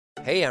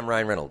Hey, I'm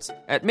Ryan Reynolds.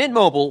 At Mint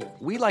Mobile,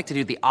 we like to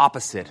do the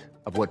opposite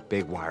of what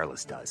Big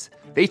Wireless does.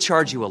 They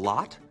charge you a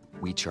lot,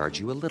 we charge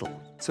you a little.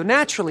 So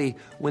naturally,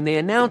 when they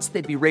announced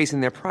they'd be raising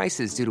their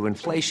prices due to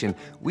inflation,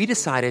 we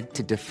decided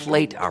to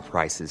deflate our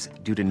prices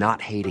due to not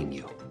hating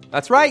you.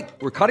 That's right.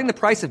 We're cutting the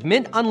price of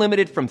Mint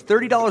Unlimited from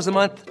 $30 a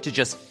month to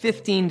just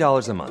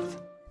 $15 a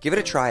month. Give it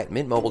a try at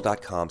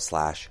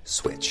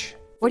mintmobile.com/switch.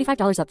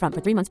 $45 up front for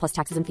 3 months plus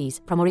taxes and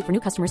fees. Promo rate for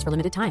new customers for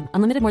limited time.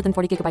 Unlimited more than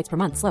 40 gigabytes per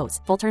month. Slows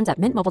full terms at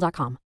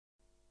mintmobile.com.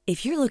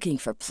 If you're looking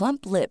for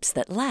plump lips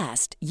that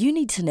last, you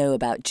need to know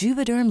about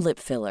Juvederm lip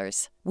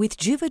fillers. With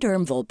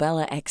Juvederm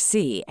Volbella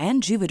XC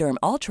and Juvederm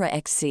Ultra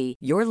XC,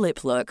 your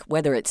lip look,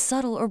 whether it's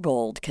subtle or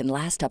bold, can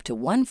last up to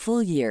 1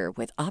 full year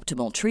with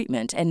optimal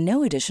treatment and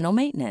no additional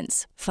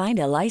maintenance. Find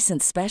a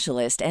licensed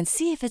specialist and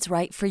see if it's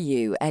right for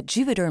you at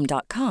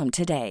Juvederm.com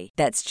today.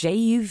 That's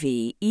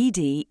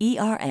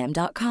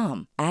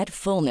JUVEDERM.com. Add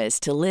fullness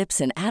to lips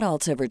in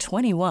adults over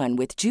 21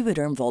 with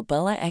Juvederm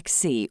Volbella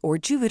XC or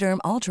Juvederm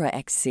Ultra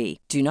XC.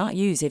 Do not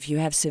use if you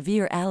have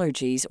severe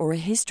allergies or a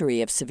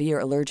history of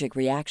severe allergic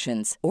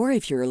reactions, or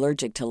if you're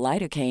allergic to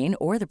lidocaine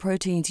or the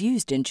proteins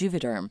used in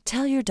Juvederm.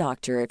 Tell your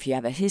doctor if you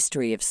have a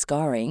history of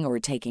scarring or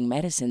taking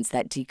medicines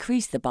that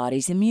decrease the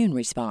body's immune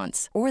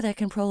response or that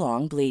can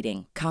prolong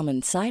bleeding.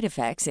 Common side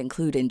effects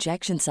include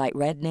injection site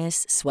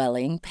redness,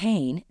 swelling,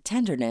 pain,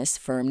 tenderness,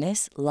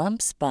 firmness,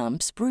 lumps,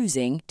 bumps,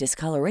 bruising,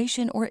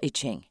 discoloration, or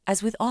itching.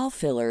 As with all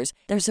fillers,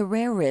 there's a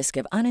rare risk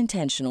of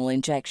unintentional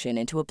injection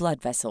into a blood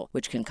vessel,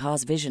 which can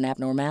cause vision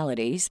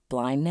abnormalities,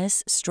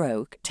 blindness,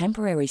 stroke,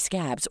 temporary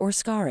scabs, or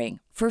scarring.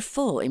 For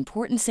full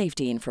important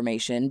safety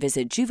information,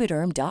 visit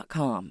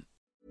Juvederm.com.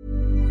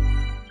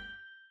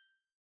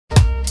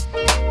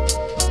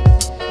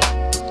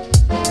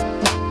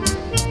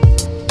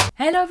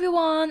 Hello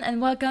everyone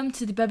and welcome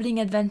to The Bubbling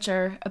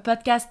Adventure, a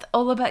podcast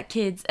all about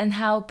kids and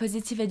how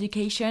positive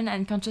education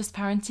and conscious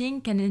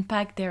parenting can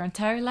impact their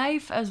entire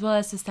life as well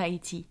as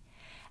society.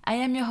 I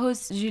am your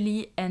host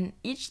Julie, and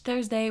each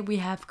Thursday we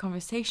have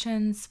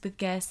conversations with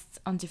guests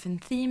on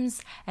different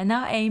themes, and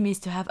our aim is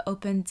to have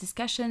open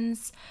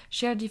discussions,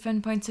 share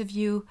different points of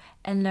view,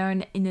 and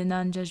learn in a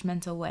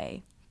non-judgmental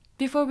way.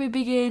 Before we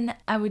begin,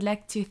 I would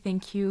like to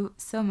thank you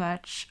so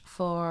much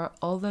for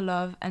all the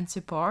love and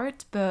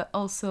support, but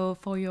also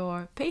for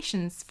your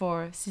patience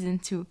for season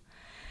 2.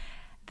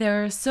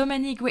 There are so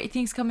many great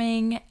things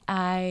coming.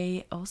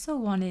 I also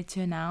wanted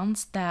to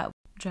announce that,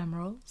 drum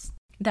rolls,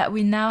 that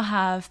we now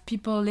have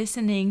people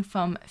listening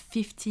from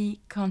 50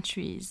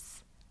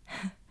 countries.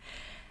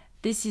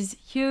 This is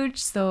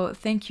huge, so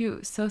thank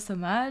you so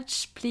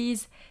much.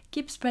 Please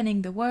keep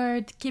spreading the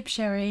word, keep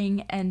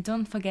sharing, and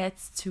don't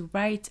forget to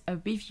write a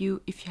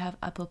review if you have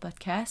Apple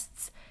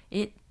Podcasts.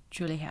 It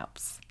truly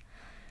helps.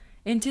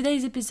 In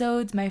today's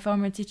episode, my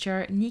former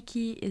teacher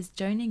Niki is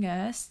joining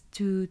us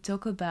to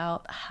talk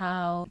about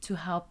how to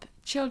help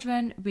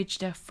children reach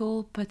their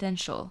full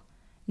potential.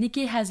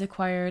 Niki has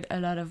acquired a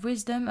lot of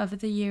wisdom over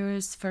the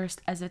years, first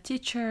as a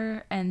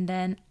teacher and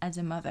then as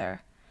a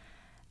mother.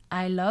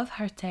 I love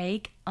her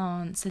take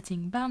on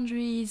setting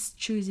boundaries,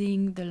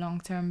 choosing the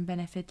long-term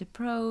benefit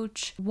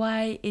approach,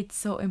 why it's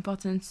so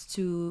important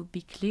to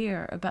be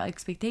clear about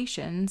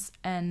expectations,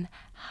 and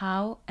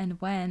how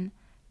and when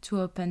to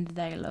open the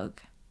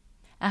dialogue.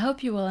 I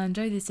hope you will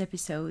enjoy this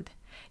episode.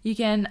 You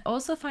can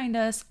also find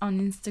us on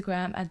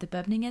Instagram at The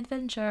Bubbling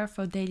Adventure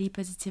for daily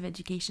positive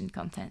education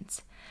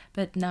content.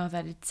 But now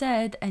that it's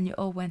said and you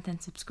all went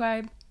and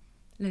subscribed,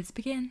 let's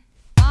begin.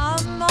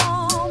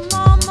 Maman,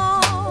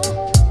 maman,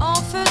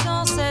 en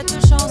faisant cette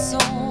chanson.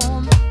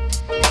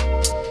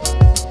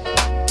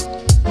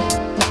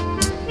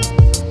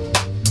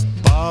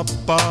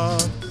 Papa,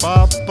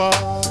 papa,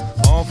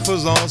 en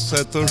faisant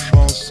cette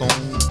chanson.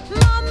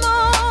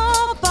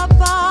 Maman,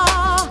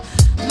 papa,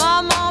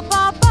 maman,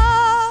 papa.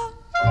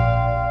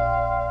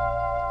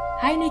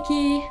 Hi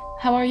Niki,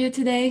 how are you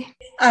today?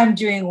 I'm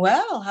doing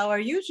well. How are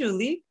you,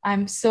 Julie?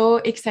 I'm so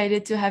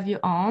excited to have you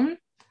on.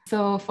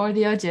 So for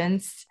the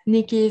audience,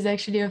 Niki is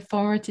actually a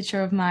former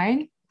teacher of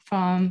mine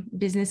from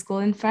business school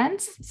in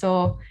France.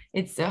 So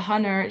it's an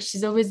honor.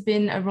 She's always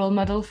been a role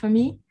model for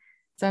me.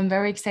 So I'm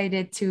very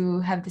excited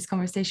to have this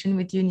conversation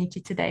with you,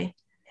 Niki, today.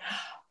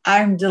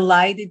 I'm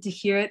delighted to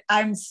hear it.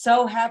 I'm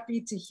so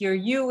happy to hear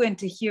you and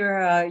to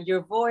hear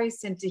your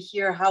voice and to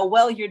hear how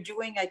well you're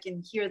doing. I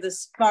can hear the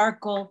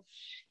sparkle.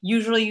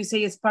 Usually you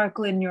say a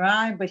sparkle in your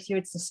eye, but here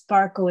it's a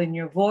sparkle in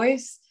your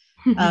voice.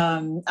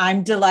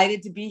 I'm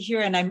delighted to be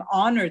here and I'm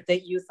honored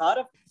that you thought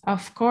of me.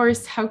 Of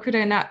course, how could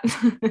I not?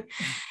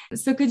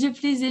 So could you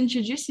please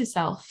introduce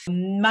yourself?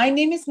 My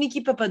name is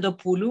Niki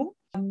Papadopoulou.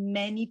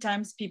 Many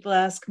times people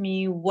ask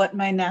me what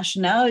my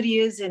nationality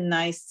is, and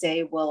I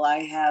say, well,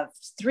 I have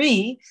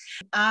 3.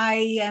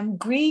 I am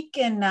Greek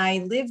and I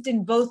lived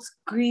in both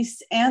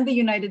Greece and the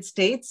United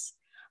States.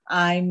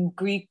 I'm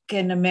Greek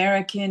and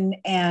American,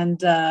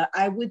 and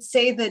I would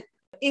say that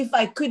if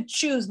I could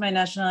choose my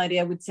nationality,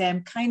 I would say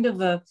I'm kind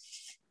of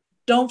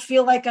don't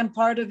feel like I'm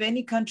part of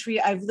any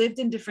country. I've lived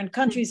in different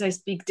countries. I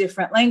speak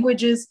different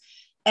languages.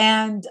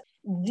 And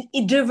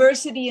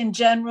diversity in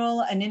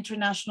general, an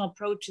international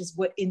approach is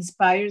what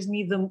inspires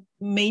me.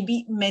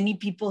 Maybe many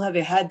people have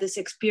had this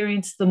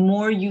experience. The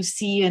more you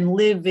see and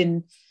live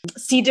and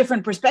see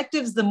different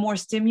perspectives, the more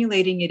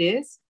stimulating it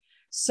is.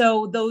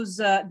 So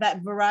that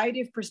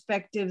variety of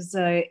perspectives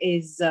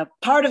is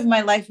part of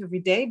my life every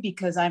day,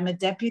 because I'm a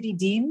deputy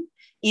dean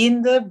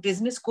in the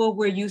business school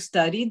where you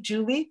studied,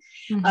 Julie.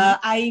 Mm-hmm.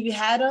 I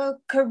had a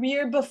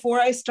career before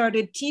I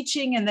started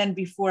teaching, and then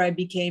before I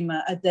became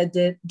a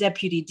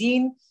deputy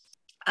dean,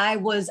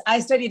 I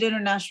studied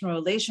international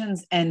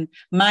relations, and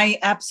my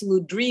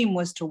absolute dream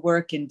was to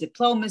work in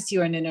diplomacy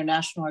or an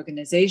international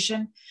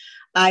organization.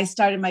 I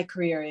started my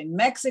career in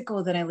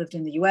Mexico, then I lived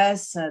in the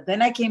US,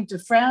 then I came to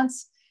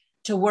France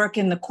to work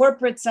in the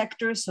corporate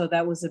sector. So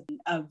that was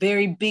a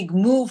very big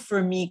move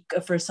for me,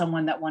 for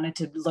someone that wanted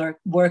to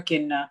work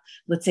in,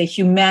 let's say,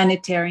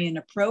 humanitarian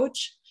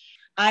approach.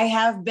 I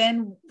have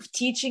been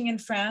teaching in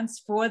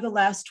France for the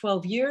last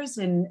 12 years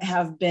and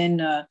have been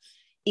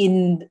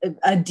in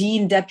a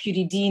dean,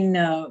 deputy dean.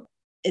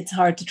 It's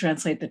hard to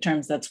translate the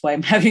terms. That's why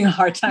I'm having a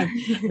hard time.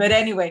 But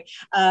anyway,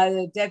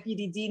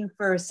 deputy dean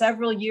for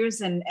several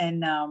years. And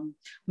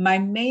my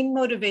main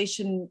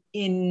motivation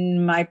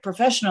in my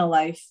professional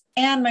life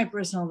and my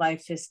personal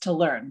life is to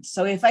learn.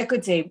 So if I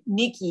could say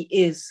Niki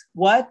is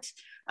what,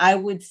 I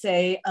would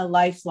say a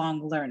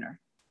lifelong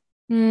learner.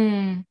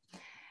 And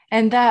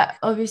that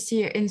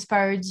obviously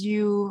inspired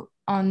you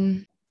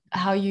on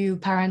how you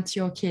parent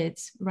your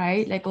kids,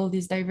 right? Like all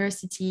this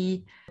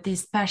diversity,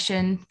 this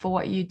passion for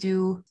what you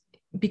do,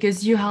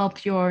 because you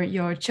help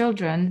your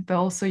children, but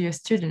also your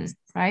students,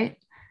 right?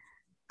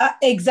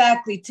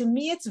 Exactly. To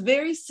me, it's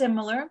very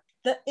similar.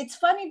 It's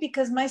funny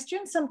because my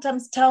students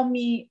sometimes tell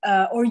me,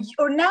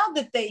 or now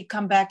that they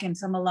come back and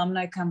some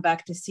alumni come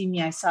back to see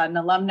me. I saw an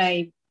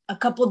alumni a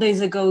couple of days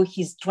ago.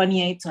 He's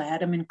 28, so I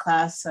had him in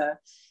class.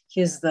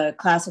 He's the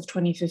class of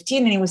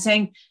 2015, and he was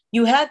saying,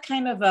 you had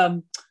kind of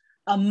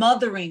a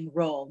mothering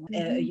role,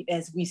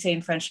 as we say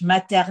in French,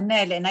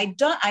 maternelle. And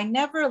I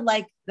never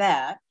liked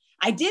that.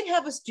 I did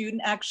have a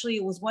student, actually,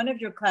 it was one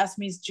of your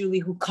classmates, Julie,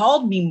 who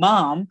called me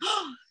mom.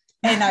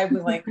 And I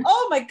was like,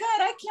 oh my God,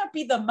 I can't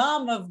be the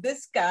mom of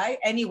this guy.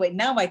 Anyway,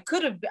 now I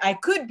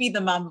could be the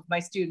mom of my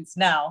students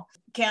now.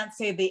 Can't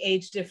say the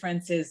age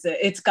difference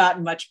it's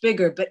gotten much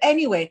bigger. But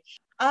anyway,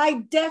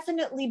 I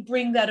definitely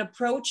bring that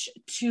approach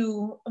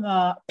to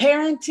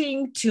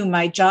parenting, to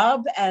my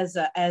job as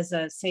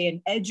a say,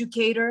 an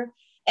educator,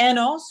 and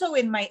also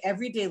in my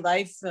everyday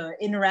life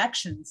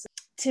interactions.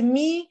 To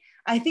me,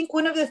 I think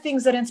one of the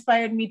things that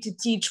inspired me to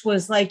teach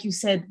was, like you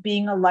said,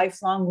 being a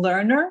lifelong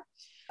learner.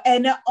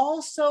 And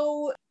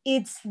also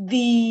it's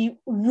the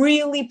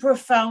really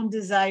profound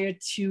desire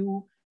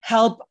to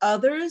help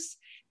others.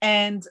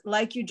 And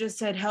like you just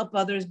said, help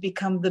others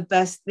become the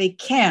best they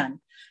can.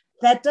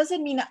 That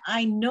doesn't mean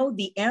I know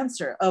the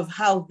answer of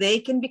how they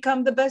can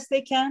become the best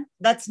they can.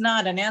 That's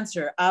not an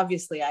answer.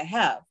 Obviously, I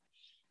have.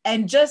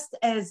 And just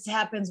as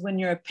happens when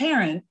you're a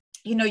parent,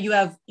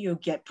 you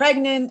get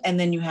pregnant and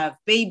then you have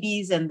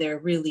babies and they're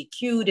really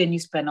cute and you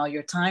spend all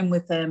your time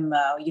with them,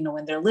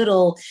 when they're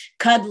little,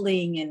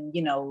 cuddling and,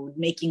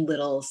 making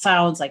little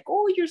sounds like,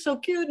 oh, you're so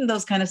cute and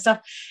those kind of stuff.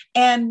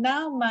 And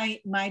now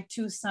my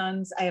two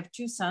sons, I have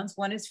two sons,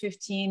 one is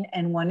 15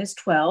 and one is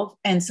 12.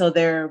 And so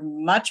they're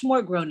much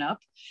more grown up.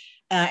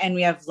 And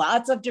we have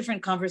lots of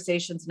different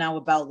conversations now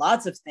about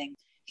lots of things.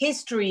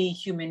 History,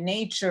 human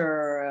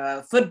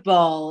nature,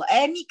 football,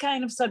 any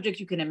kind of subject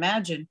you can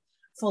imagine,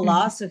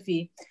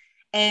 philosophy.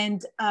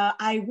 And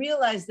I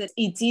realized that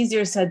it's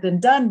easier said than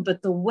done,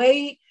 but the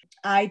way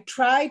I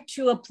try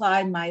to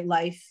apply my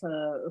life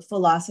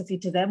philosophy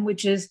to them,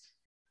 which is,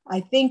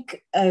 I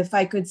think, if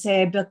I could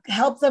say,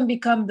 help them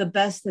become the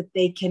best that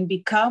they can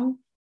become,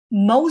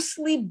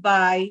 mostly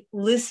by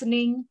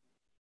listening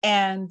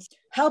and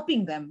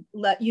helping them,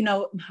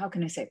 how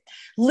can I say,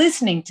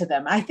 listening to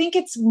them. I think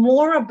it's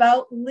more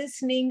about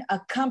listening,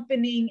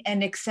 accompanying,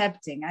 and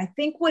accepting. I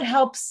think what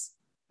helps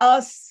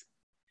us,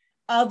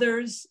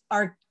 others,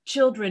 our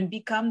children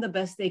become the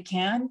best they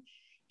can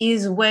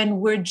is when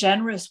we're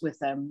generous with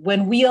them,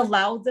 when we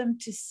allow them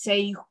to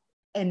say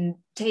and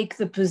take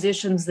the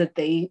positions that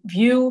they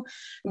view,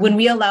 when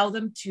we allow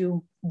them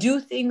to do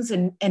things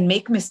and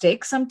make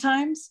mistakes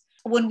sometimes,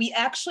 when we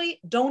actually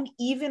don't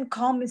even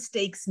call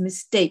mistakes.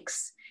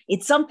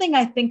 It's something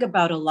I think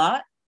about a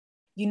lot.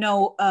 I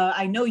know,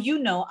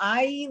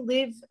 I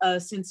live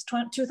since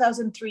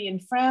 2003 in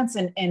France,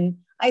 and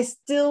I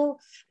still,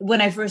 when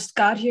I first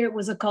got here, it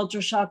was a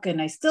culture shock,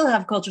 and I still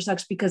have culture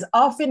shocks because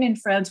often in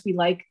France, we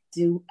like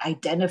to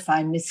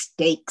identify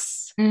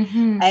mistakes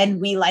and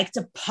we like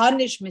to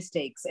punish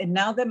mistakes. And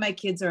now that my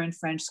kids are in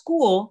French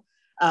school,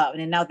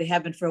 and now they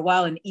have been for a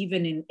while, and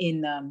even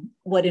in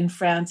what in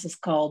France is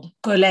called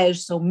collège,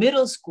 so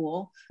middle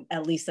school,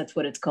 at least that's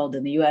what it's called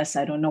in the US.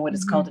 I don't know what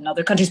it's called in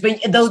other countries, but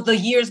the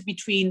years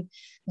between,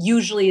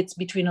 usually it's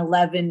between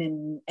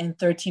 11 and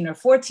 13 or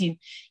 14,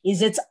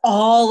 it's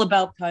all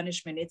about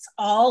punishment. It's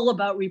all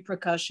about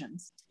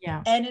repercussions.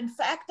 Yeah. And in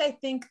fact, I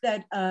think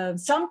that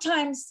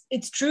sometimes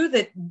it's true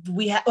that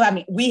we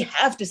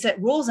have to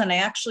set rules. And I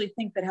actually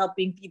think that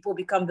helping people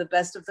become the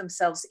best of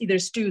themselves, either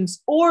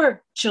students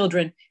or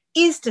children,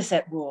 is to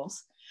set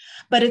rules.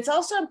 But it's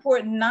also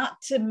important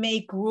not to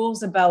make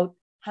rules about,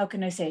 how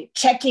can I say,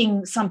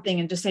 checking something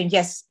and just saying,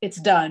 yes,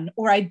 it's done,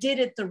 or I did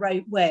it the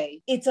right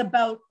way. It's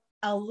about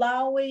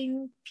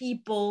allowing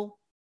people,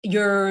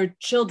 your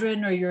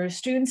children or your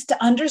students,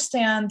 to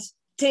understand,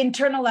 to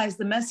internalize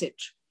the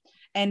message.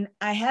 And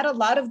I had a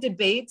lot of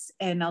debates,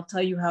 and I'll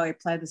tell you how I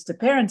apply this to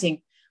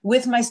parenting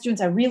with my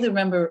students. I really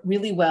remember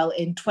really well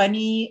in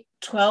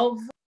 2012,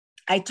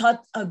 I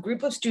taught a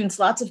group of students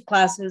lots of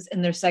classes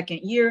in their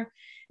second year.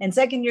 And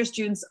second year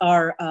students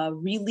are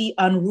really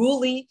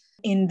unruly.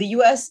 In the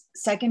US,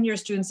 second year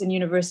students in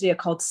university are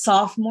called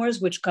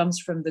sophomores, which comes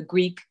from the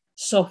Greek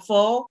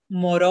sopho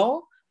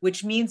moro,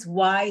 which means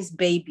wise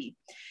baby.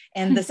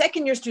 And the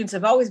second year students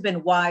have always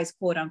been wise,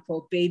 quote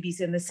unquote,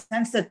 babies, in the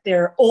sense that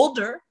they're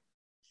older,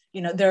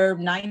 they're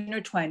 9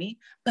 or 20,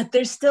 but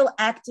they're still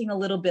acting a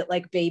little bit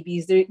like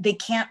babies. They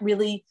can't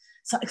really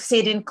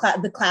sit in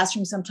the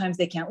classroom. Sometimes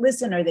they can't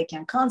listen or they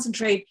can't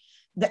concentrate.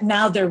 That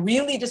now they're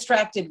really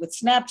distracted with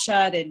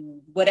Snapchat and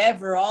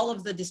whatever, all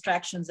of the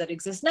distractions that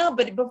exist now.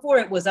 But before,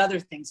 it was other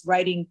things,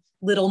 writing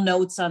little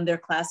notes on their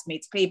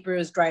classmates'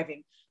 papers,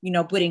 driving,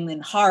 putting in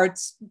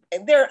hearts.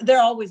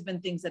 There always been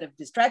things that have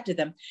distracted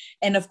them.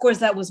 And of course,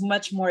 that was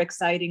much more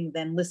exciting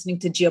than listening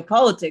to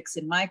geopolitics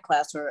in my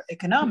class or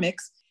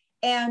economics.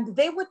 And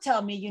they would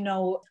tell me,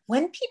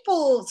 when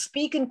people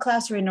speak in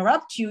class or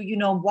interrupt you,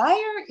 why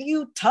are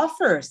you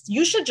tougher?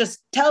 You should just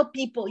tell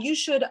people, you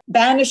should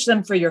banish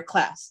them for your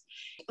class.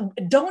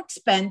 Don't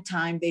spend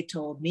time, they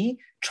told me,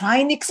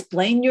 trying to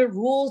explain your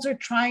rules or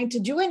trying to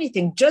do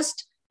anything.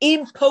 Just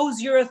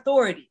impose your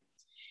authority.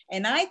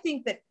 And I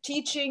think that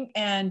teaching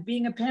and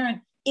being a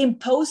parent,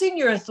 imposing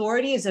your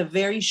authority is a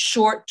very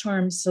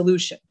short-term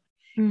solution.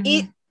 Mm-hmm.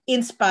 It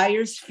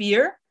inspires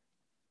fear,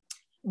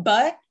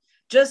 but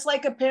just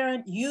like a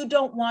parent, you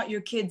don't want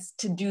your kids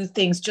to do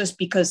things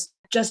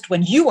just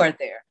when you are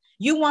there.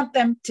 You want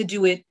them to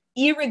do it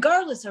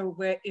irregardless of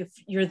if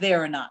you're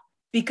there or not,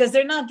 because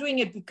they're not doing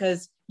it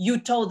because you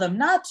told them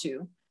not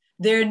to.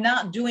 They're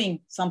not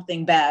doing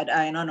something bad.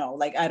 I don't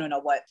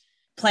know what,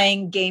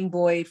 playing Game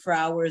Boy for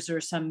hours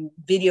or some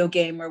video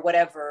game or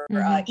whatever,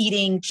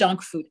 eating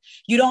junk food.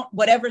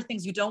 Whatever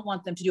things you don't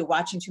want them to do,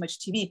 watching too much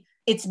TV.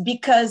 It's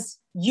because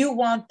you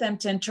want them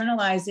to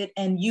internalize it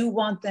and you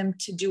want them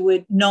to do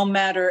it no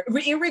matter,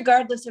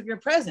 irregardless of your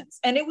presence.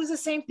 And it was the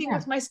same thing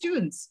with my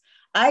students.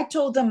 I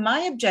told them my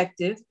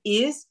objective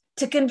is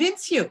to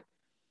convince you.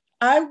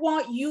 I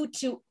want you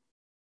to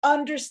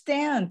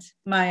understand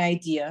my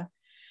idea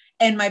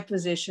and my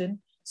position.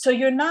 So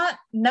you're not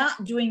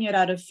doing it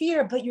out of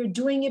fear, but you're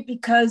doing it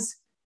because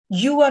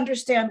you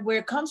understand where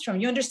it comes from.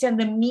 You understand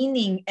the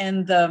meaning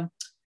and the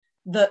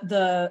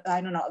I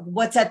don't know,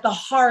 what's at the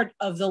heart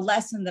of the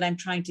lesson that I'm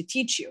trying to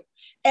teach you.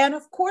 And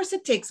of course,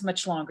 it takes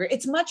much longer.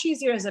 It's much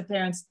easier as a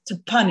parent to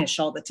punish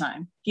all the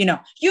time.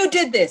 You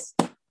did this,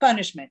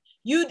 punishment.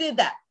 You did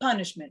that,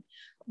 punishment.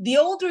 The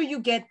older you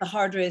get, the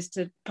harder it is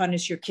to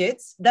punish your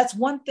kids. That's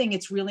one thing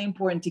it's really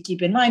important to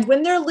keep in mind.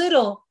 When they're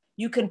little,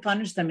 you can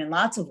punish them in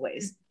lots of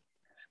ways.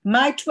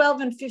 My 12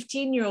 and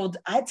 15-year-old,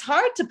 it's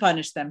hard to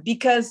punish them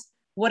because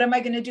what am I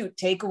going to do?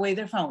 Take away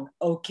their phone.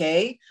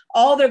 Okay.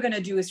 All they're going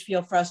to do is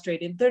feel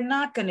frustrated. They're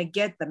not going to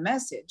get the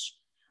message.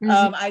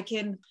 Mm-hmm. I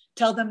can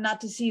tell them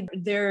not to see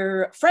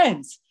their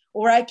friends,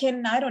 or I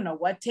can,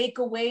 take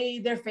away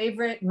their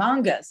favorite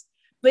mangas.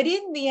 But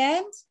in the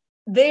end,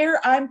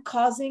 I'm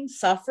causing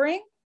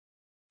suffering,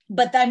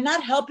 but I'm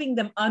not helping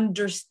them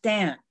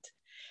understand.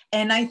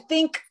 And I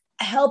think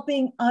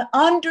helping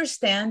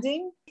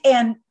understanding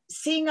and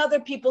seeing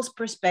other people's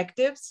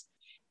perspectives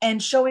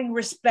and showing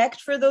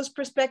respect for those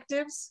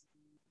perspectives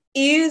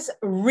is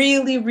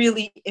really,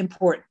 really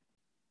important.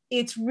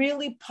 It's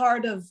really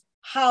part of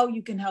how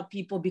you can help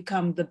people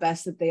become the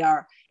best that they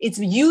are. It's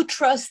you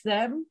trust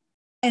them,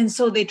 and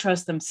so they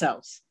trust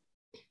themselves.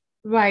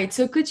 Right.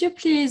 So could you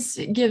please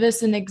give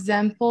us an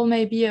example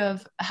maybe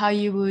of how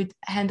you would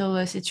handle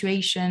a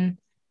situation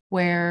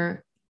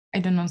where, I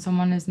don't know,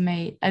 someone has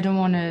made, I don't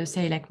want to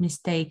say like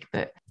mistake,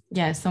 but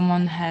yeah,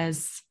 someone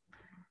has,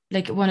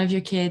 like one of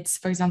your kids,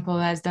 for example,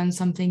 has done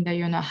something that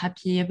you're not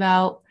happy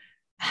about.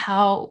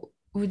 How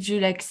would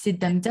you sit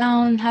them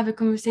down, have a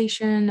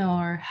conversation,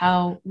 or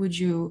how would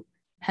you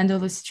handle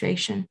the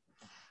situation?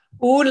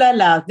 Ooh la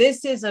la,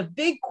 this is a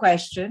big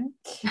question.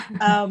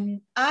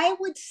 I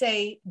would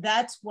say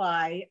that's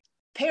why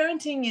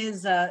parenting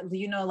is,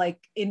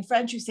 in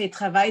French, you say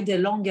travail de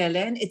longue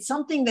haleine. It's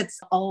something that's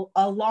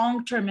a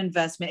long-term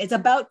investment. It's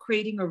about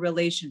creating a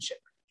relationship.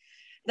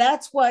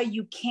 That's why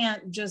you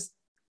can't just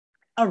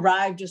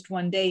arrive just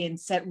one day and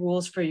set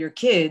rules for your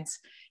kids.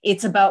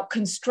 It's about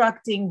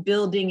constructing,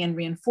 building, and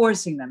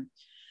reinforcing them.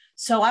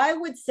 So I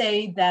would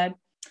say that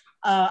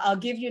I'll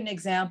give you an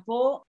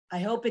example. I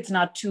hope it's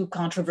not too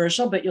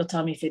controversial, but you'll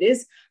tell me if it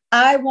is.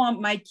 I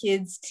want my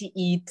kids to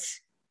eat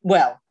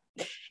well.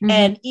 Mm-hmm.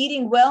 And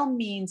eating well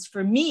means,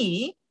 for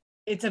me,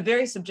 it's a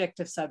very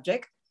subjective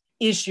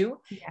issue,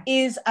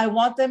 is I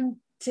want them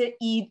to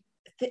eat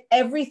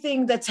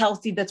everything that's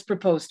healthy that's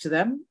proposed to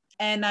them.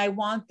 And I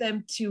want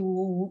them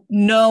to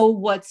know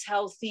what's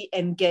healthy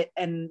and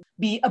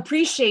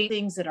appreciate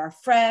things that are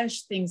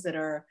fresh, things that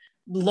are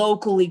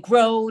locally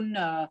grown,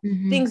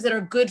 things that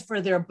are good for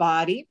their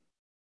body.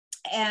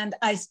 And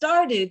I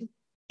started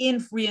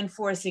in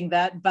reinforcing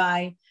that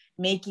by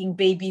making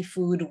baby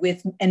food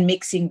and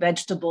mixing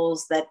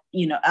vegetables that,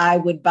 I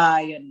would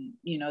buy and,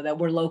 that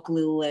were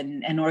local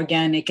and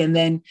organic. And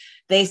then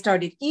they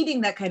started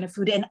eating that kind of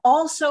food and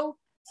also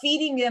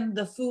feeding them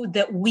the food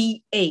that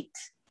we ate.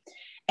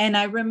 And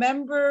I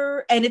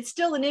remember, and it's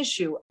still an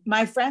issue,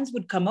 my friends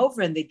would come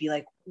over and they'd be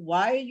like,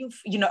 why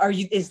are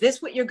you, is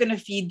this what you're going to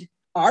feed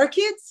our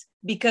kids?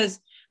 Because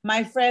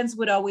my friends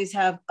would always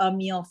have a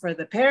meal for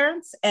the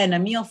parents and a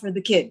meal for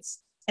the kids.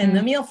 And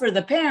the meal for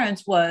the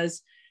parents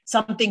was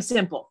something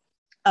simple.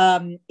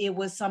 It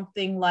was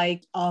something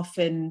like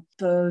often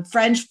the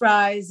French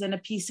fries and a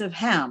piece of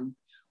ham,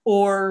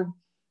 or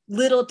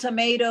little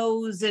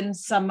tomatoes and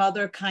some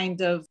other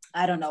kind of,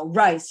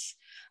 rice.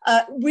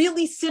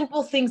 Really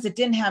simple things that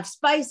didn't have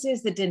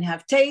spices, that didn't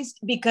have taste,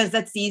 because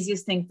that's the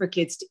easiest thing for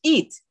kids to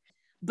eat.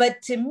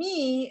 But to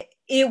me,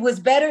 it was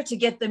better to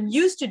get them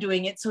used to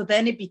doing it. So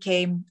then it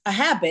became a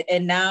habit.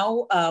 And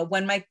now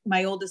when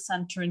my oldest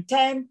son turned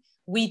 10,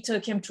 we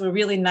took him to a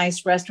really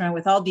nice restaurant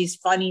with all these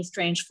funny,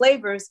 strange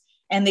flavors.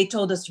 And they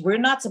told us we're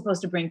not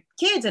supposed to bring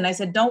kids. And I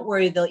said, don't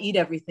worry, they'll eat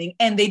everything.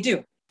 And they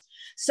do.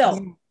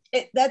 So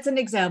that's an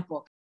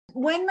example.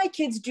 When my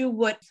kids do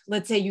what,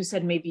 let's say you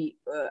said maybe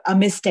a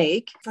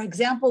mistake, for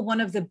example,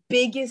 one of the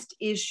biggest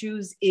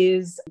issues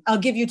is, I'll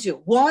give you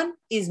two. One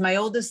is my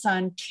oldest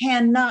son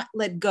cannot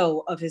let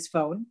go of his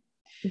phone.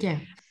 Yeah.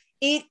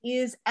 It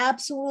is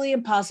absolutely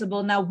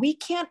impossible. Now, we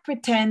can't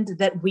pretend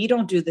that we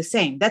don't do the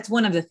same. That's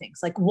one of the things.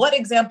 Like, what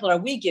example are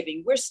we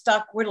giving? We're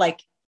stuck. We're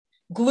like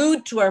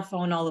glued to our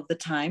phone all of the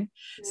time.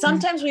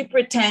 Sometimes we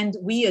pretend,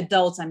 we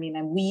adults, and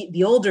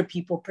the older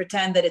people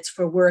pretend that it's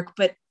for work,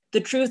 but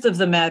the truth of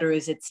the matter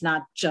is it's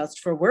not just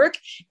for work.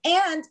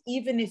 And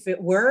even if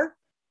it were,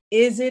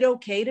 is it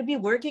okay to be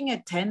working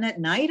at 10 at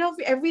night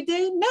every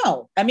day?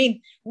 No.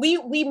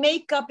 We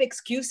make up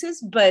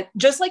excuses, but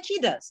just like he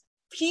does.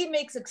 He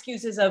makes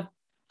excuses of,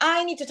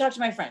 I need to talk to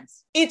my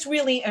friends. It's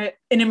really an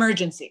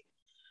emergency.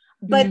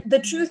 But the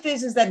truth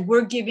is that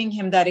we're giving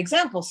him that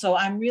example. So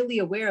I'm really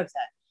aware of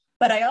that.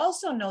 But I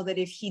also know that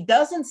if he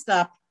doesn't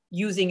stop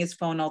using his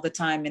phone all the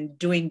time and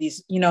doing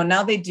these,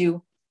 now they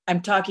do,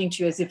 I'm talking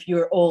to you as if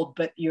you're old,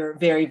 but you're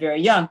very,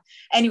 very young.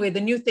 Anyway, the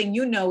new thing,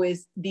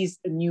 is these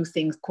new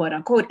things, quote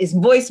unquote, is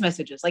voice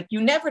messages. Like, you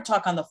never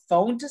talk on the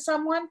phone to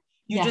someone.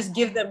 You just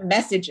give them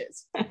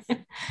messages.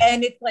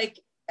 And it's like,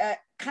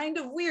 kind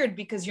of weird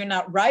because you're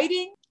not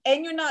writing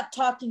and you're not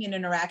talking and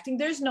interacting.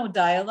 There's no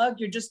dialogue.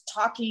 You're just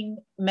talking,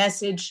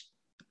 message,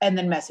 and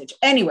then message.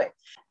 Anyway,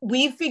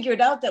 we figured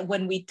out that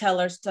when we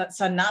tell our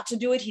son not to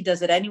do it, he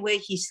does it anyway.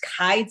 He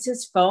hides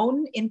his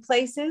phone in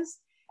places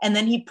and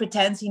then he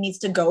pretends he needs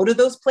to go to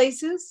those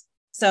places.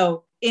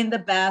 So in the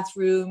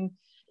bathroom,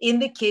 in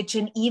the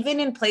kitchen, even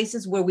in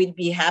places where we'd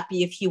be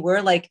happy if he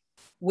were, like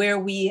where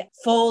we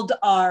fold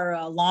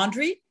our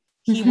laundry.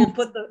 He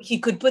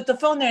could put the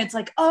phone there. It's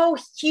like, oh,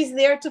 he's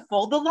there to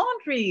fold the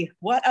laundry.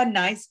 What a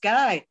nice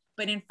guy.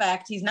 But in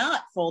fact, he's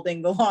not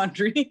folding the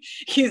laundry.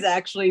 He's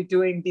actually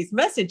doing these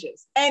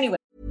messages. Anyway.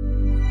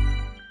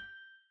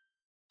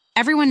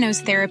 Everyone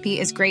knows therapy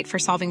is great for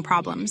solving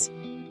problems,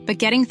 but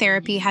getting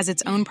therapy has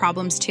its own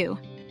problems too,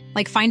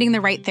 like finding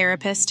the right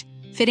therapist,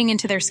 fitting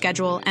into their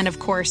schedule, and of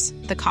course,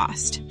 the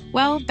cost.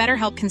 Well,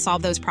 BetterHelp can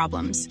solve those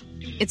problems.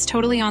 It's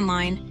totally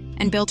online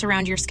and built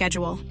around your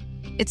schedule.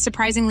 It's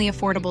surprisingly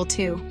affordable,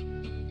 too.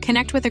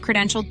 Connect with a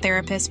credentialed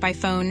therapist by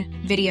phone,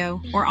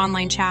 video, or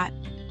online chat,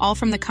 all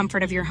from the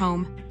comfort of your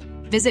home.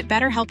 Visit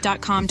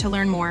BetterHelp.com to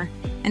learn more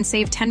and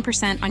save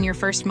 10% on your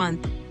first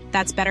month.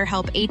 That's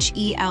BetterHelp,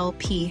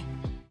 H-E-L-P.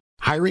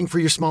 Hiring for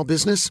your small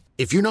business?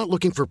 If you're not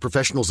looking for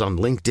professionals on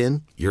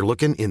LinkedIn, you're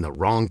looking in the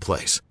wrong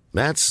place.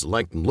 That's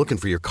like looking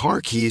for your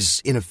car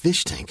keys in a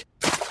fish tank.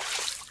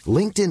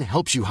 LinkedIn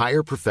helps you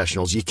hire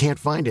professionals you can't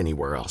find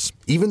anywhere else,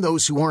 even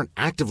those who aren't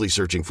actively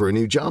searching for a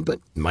new job but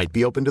might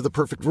be open to the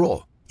perfect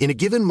role. In a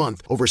given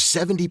month, over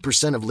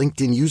 70% of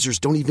LinkedIn users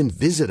don't even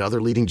visit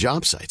other leading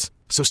job sites.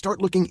 So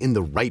start looking in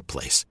the right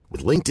place.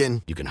 With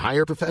LinkedIn, you can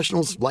hire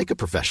professionals like a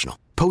professional.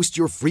 Post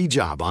your free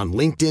job on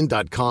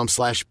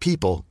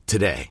linkedin.com/people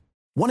today.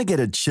 Want to get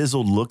a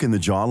chiseled look in the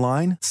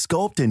jawline?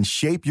 Sculpt and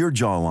shape your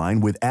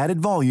jawline with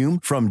added volume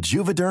from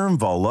Juvederm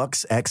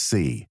Volux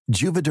XC.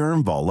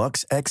 Juvederm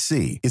Volux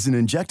XC is an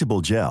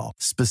injectable gel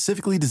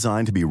specifically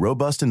designed to be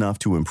robust enough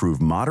to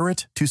improve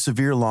moderate to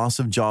severe loss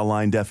of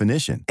jawline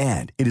definition.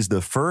 And it is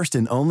the first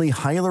and only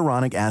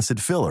hyaluronic acid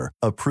filler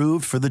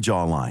approved for the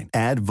jawline.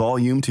 Add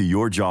volume to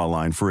your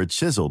jawline for a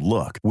chiseled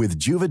look with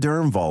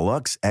Juvederm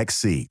Volux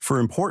XC. For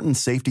important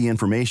safety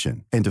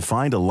information and to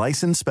find a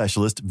licensed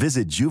specialist,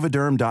 visit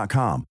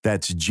juvederm.com.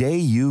 That's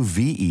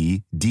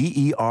JUVEDERM.com.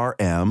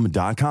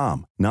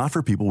 Not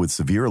for people with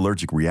severe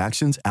allergic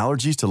reactions,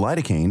 allergies to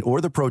lidocaine, or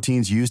the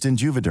proteins used in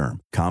Juvederm.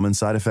 Common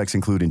side effects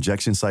include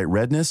injection site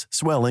redness,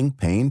 swelling,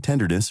 pain,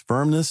 tenderness,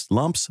 firmness,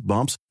 lumps,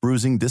 bumps,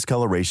 bruising,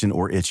 discoloration,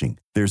 or itching.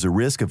 There's a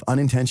risk of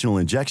unintentional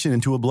injection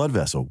into a blood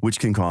vessel, which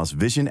can cause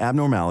vision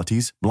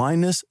abnormalities,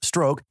 blindness,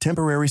 stroke,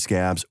 temporary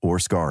scabs, or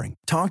scarring.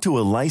 Talk to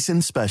a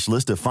licensed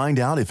specialist to find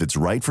out if it's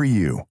right for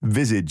you.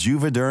 Visit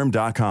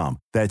Juvederm.com.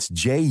 That's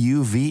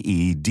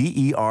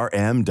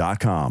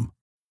JUVEDERM.com.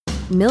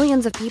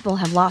 Millions of people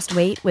have lost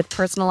weight with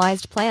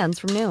personalized plans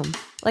from Noom.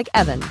 Like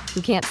Evan,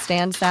 who can't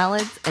stand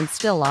salads and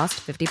still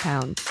lost 50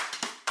 pounds.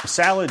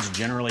 Salads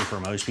generally for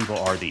most people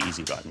are the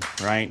easy button,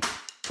 right?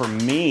 For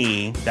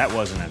me, that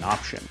wasn't an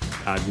option.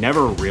 I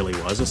never really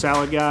was a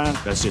salad guy.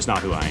 That's just not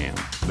who I am.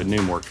 But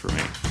Noom worked for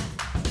me.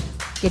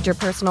 Get your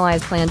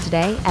personalized plan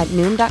today at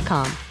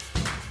Noom.com.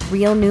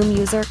 Real Noom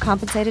user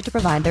compensated to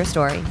provide their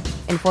story.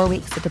 In 4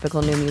 weeks, the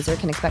typical Noom user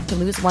can expect to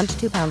lose 1 to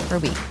 2 pounds per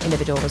week.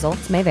 Individual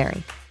results may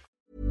vary.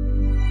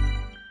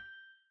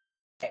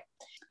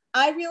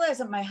 I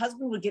realized that my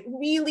husband would get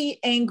really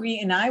angry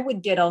and I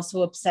would get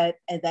also upset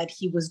that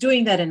he was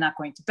doing that and not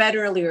going to bed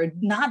early or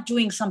not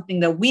doing something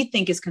that we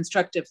think is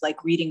constructive,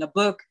 like reading a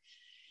book.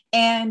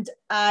 And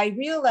I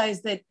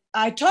realized that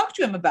I talked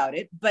to him about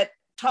it, but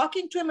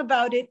talking to him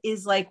about it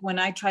is like when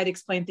I try to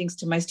explain things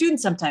to my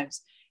students sometimes.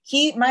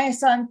 My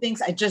son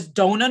thinks I just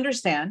don't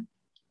understand.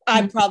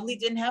 I probably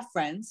didn't have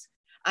friends.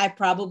 I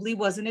probably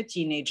wasn't a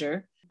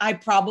teenager. I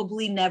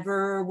probably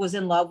never was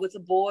in love with a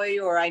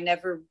boy, or I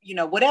never,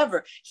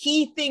 whatever.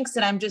 He thinks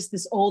that I'm just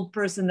this old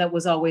person that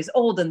was always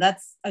old, and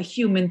that's a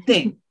human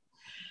thing.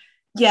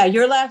 Yeah,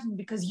 you're laughing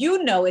because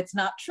it's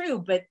not true,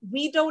 but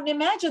we don't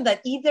imagine that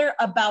either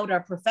about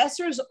our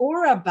professors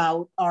or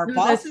about our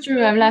bosses. That's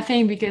true. I'm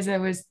laughing because I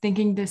was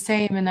thinking the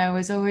same, and I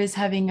was always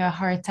having a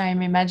hard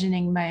time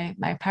imagining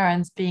my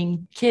parents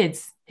being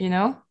kids,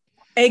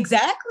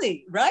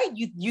 Exactly. Right.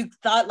 You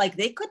thought like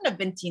they couldn't have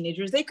been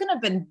teenagers. They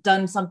couldn't have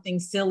done something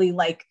silly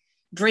like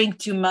drink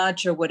too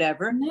much or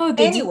whatever. No,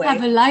 they didn't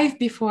have a life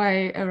before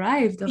I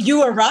arrived.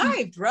 You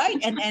arrived, right?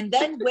 And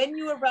then when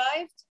you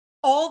arrived,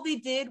 all they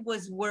did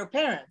were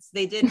parents.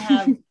 They didn't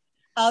have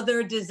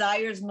other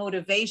desires,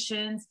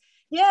 motivations.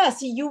 Yeah.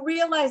 So you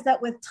realize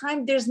that with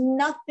time, there's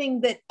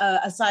nothing that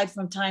aside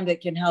from time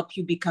that can help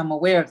you become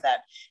aware of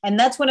that. And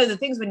that's one of the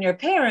things when you're a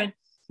parent,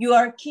 you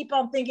keep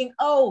on thinking,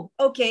 oh,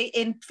 okay,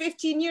 in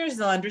 15 years,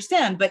 they'll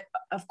understand. But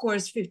of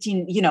course,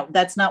 15,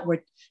 that's not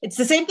where it's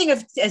the same thing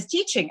as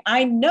teaching.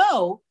 I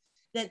know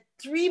that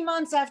 3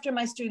 months after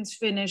my students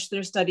finish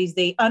their studies,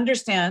 they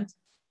understand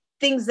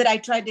things that I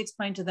tried to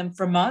explain to them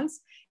for months.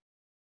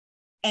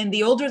 And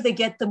the older they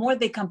get, the more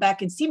they come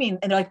back and see me and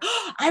they're like,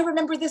 oh, I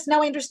remember this.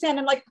 Now I understand.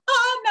 I'm like,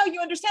 oh, now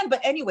you understand.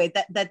 But anyway,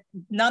 that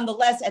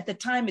nonetheless, at the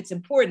time, it's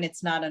important.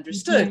 It's not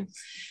understood. Mm-hmm.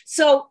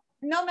 So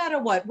no matter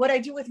what I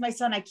do with my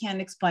son, I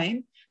can't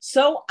explain.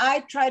 So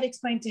I try to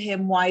explain to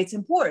him why it's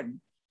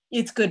important.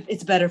 It's good.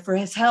 It's better for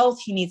his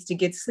health. He needs to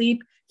get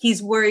sleep.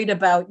 He's worried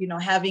about,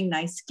 having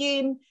nice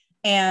skin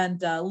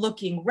and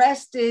looking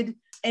rested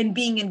and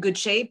being in good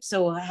shape.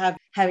 So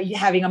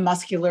having a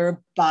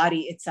muscular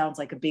body, it sounds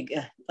like a big,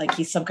 like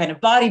he's some kind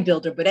of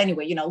bodybuilder, but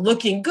anyway,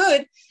 looking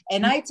good.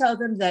 And I tell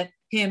them that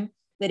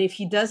if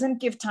he doesn't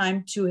give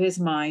time to his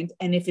mind,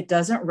 and if it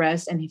doesn't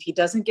rest, and if he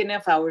doesn't get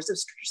enough hours of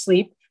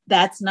sleep,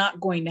 that's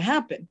not going to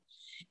happen.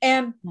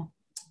 And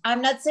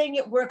I'm not saying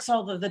it works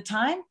all of the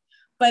time,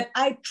 but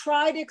I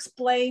try to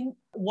explain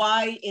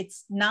why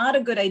it's not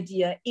a good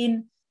idea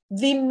in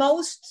the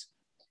most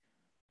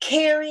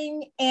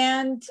caring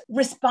and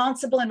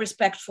responsible and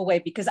respectful way,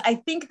 because I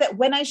think that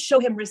when I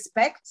show him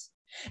respect,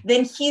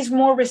 then he's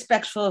more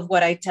respectful of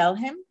what I tell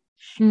him.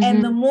 Mm-hmm.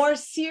 And the more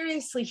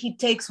seriously he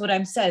takes what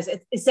I'm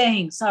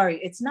saying, sorry,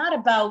 it's not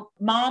about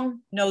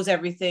mom knows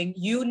everything,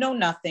 you know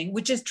nothing,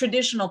 which is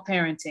traditional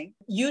parenting.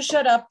 You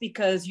shut up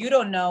because you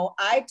don't know.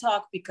 I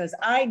talk because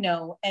I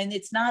know. And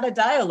it's not a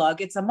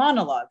dialogue, it's a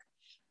monologue.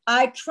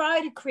 I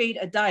try to create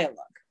a dialogue.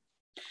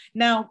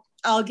 Now,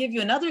 I'll give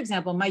you another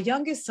example. My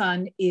youngest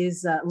son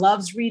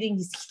loves reading.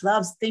 He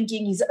loves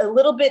thinking. He's a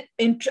little bit,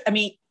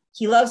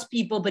 he loves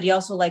people, but he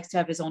also likes to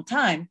have his own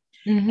time.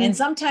 Mm-hmm. And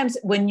sometimes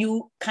when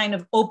you kind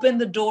of open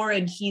the door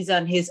and he's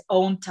on his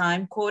own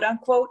time, quote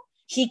unquote,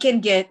 he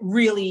can get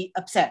really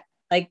upset.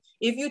 Like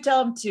if you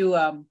tell him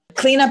to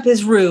clean up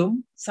his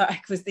room. So I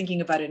was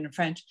thinking about it in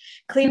French,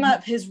 clean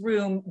up his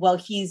room while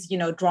he's,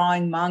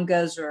 drawing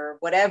mangas or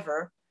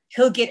whatever,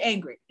 he'll get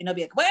angry and he'll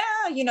be like,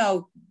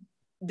 well,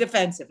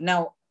 defensive.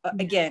 Now,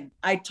 again,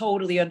 I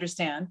totally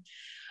understand.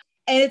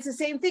 And it's the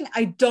same thing.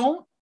 I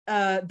don't,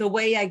 the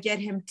way I get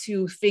him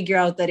to figure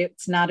out that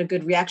it's not a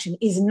good reaction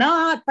is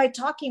not by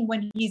talking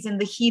when he's in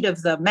the heat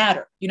of the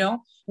matter.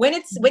 When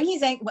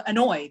he's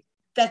annoyed,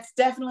 that's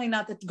definitely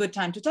not the good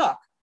time to talk,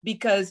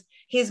 because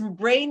his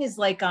brain is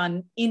like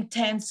on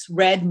intense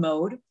red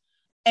mode.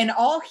 And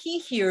all he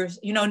hears,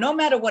 no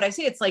matter what I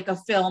say, it's like a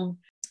film.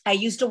 I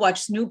used to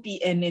watch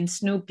Snoopy, and in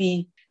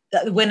Snoopy,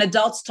 when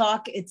adults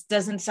talk, it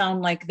doesn't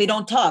sound like they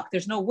don't talk.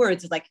 There's no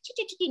words. It's like,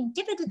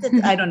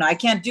 I don't know. I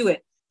can't do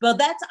it. Well,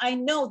 I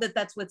know that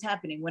that's what's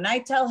happening. When I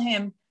tell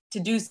him to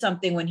do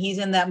something when he's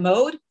in that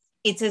mode,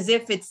 it's as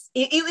if it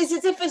was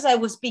as if as I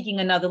was speaking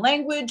another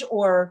language,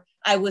 or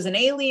I was an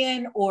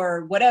alien,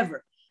 or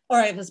whatever, or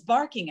I was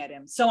barking at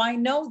him. So I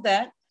know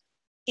that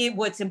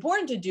what's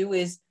important to do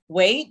is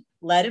wait,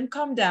 let him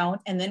come down,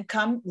 and then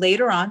come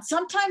later on.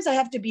 Sometimes I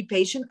have to be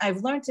patient.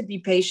 I've learned to be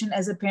patient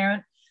as a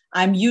parent.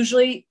 I'm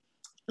usually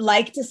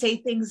like to say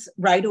things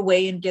right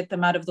away and get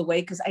them out of the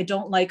way because I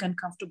don't like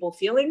uncomfortable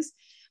feelings.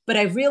 But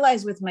I've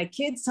realized with my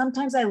kids,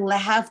 sometimes I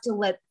have to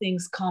let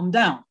things calm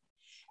down.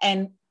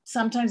 And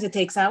sometimes it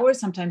takes hours,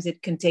 sometimes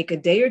it can take a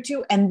day or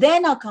two. And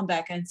then I'll come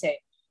back and say,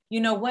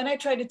 when I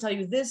tried to tell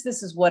you this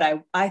is what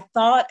I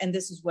thought, and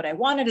this is what I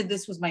wanted, and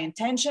this was my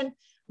intention.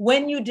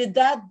 When you did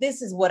that,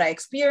 this is what I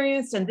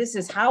experienced, and this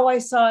is how I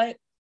saw it.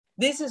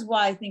 This is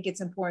why I think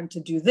it's important to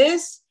do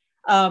this.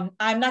 I'm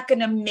not going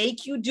to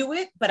make you do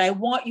it, but I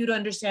want you to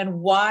understand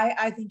why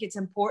I think it's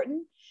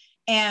important.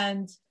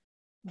 And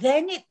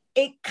then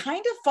it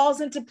kind of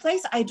falls into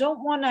place. I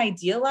don't want to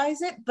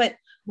idealize it, but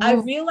I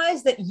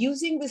realized that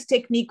using this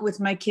technique with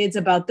my kids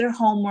about their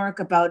homework,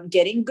 about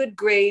getting good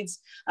grades,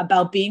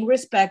 about being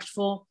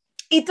respectful,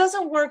 it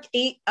doesn't work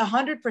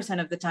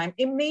 100% of the time.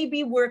 It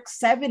maybe works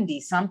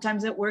 70.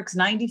 Sometimes it works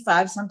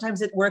 95.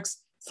 Sometimes it works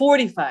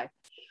 45.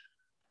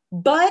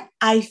 But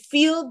I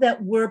feel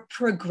that we're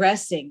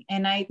progressing.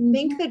 And I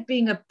think that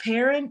being a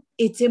parent,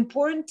 it's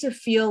important to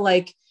feel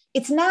like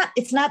it's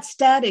not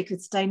static,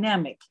 it's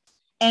dynamic.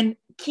 And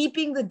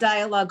keeping the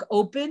dialogue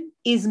open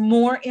is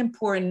more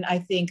important, I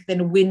think,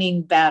 than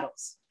winning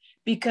battles.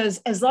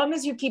 Because as long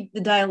as you keep the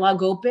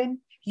dialogue open,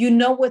 you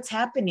know what's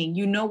happening.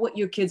 You know what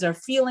your kids are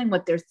feeling,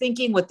 what they're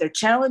thinking, what their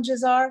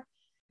challenges are.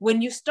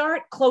 When you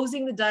start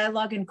closing the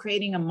dialogue and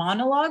creating a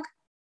monologue,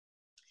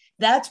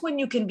 that's when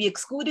you can be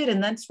excluded.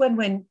 And that's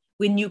when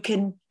you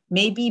can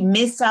maybe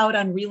miss out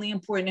on really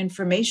important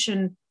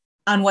information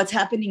on what's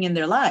happening in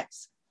their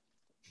lives.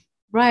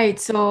 Right.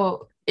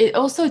 So it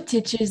also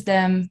teaches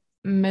them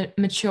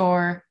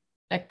mature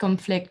like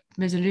conflict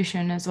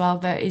resolution as well,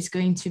 that is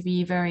going to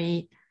be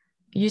very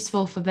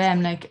useful for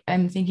them. Like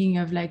I'm thinking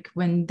of like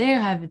when they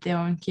have their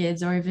own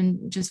kids, or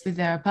even just with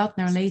their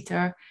partner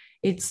later,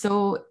 it's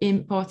so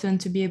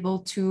important to be able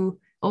to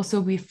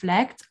also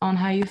reflect on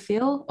how you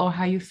feel or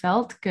how you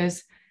felt,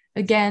 because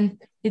again,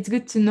 it's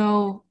good to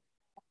know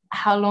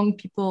how long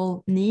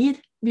people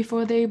need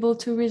before they're able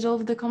to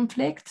resolve the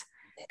conflict,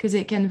 because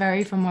it can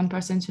vary from one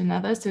person to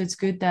another. So it's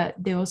good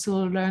that they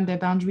also learn their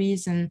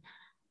boundaries and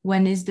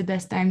when is the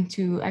best time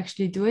to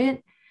actually do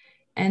it.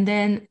 And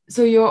then,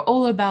 so you're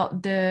all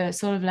about the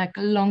sort of like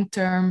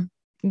long-term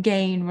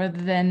gain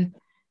rather than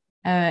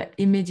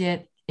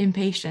immediate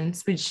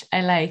impatience, which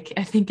I like.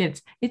 I think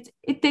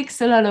it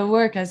takes a lot of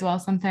work as well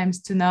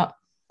sometimes to not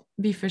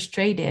be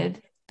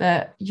frustrated,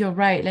 but you're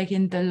right. Like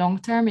in the long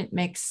term, it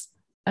makes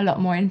a lot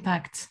more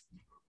impact.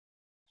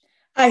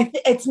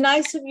 It's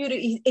nice of you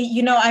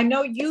to, I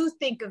know you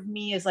think of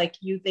me as like,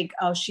 you think,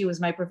 oh, she was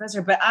my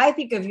professor, but I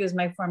think of you as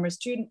my former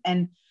student.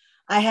 And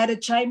I had a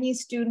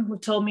Chinese student who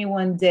told me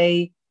one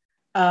day,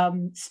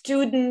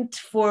 student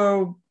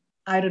for,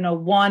 I don't know,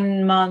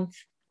 1 month,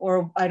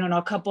 or I don't know,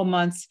 a couple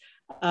months,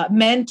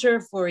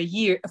 mentor for a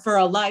year, for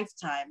a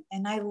lifetime.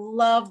 And I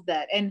love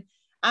that. And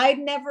I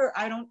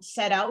don't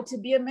set out to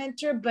be a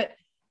mentor, but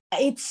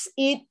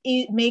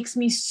it makes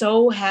me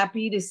so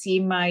happy to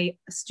see my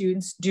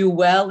students do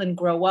well and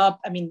grow up.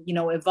 I mean,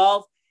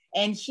 evolve.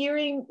 And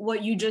hearing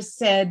what you just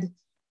said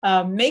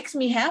makes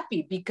me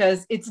happy,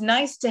 because it's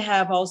nice to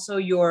have also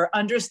your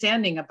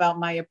understanding about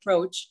my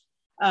approach.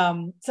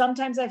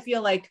 Sometimes I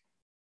feel like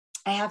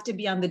I have to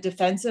be on the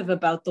defensive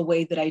about the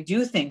way that I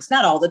do things.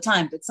 Not all the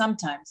time, but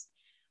sometimes.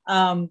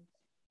 And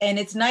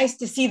it's nice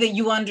to see that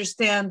you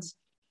understand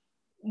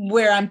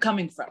where I'm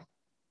coming from.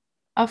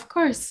 Of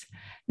course.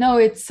 No,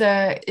 it's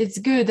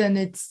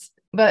good.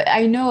 But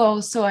I know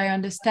also, I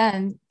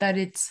understand that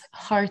it's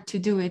hard to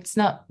do. It's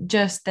not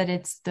just that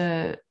it's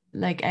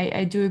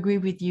I do agree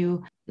with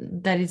you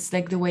that it's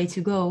like the way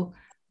to go,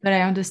 but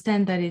I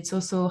understand that it's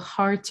also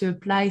hard to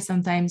apply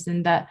sometimes,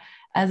 and that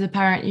as a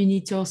parent, you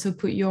need to also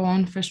put your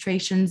own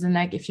frustrations, and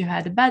like if you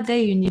had a bad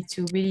day, you need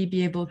to really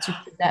be able to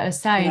put that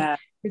aside,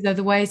 because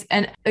otherwise,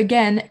 and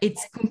again,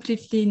 it's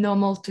completely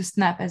normal to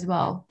snap as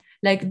well.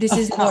 Like this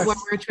is not what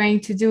we're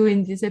trying to do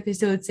in this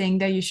episode, saying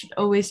that you should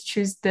always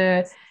choose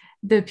the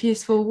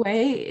peaceful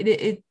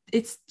way.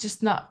 It's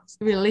just not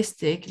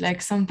realistic.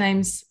 Like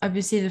sometimes,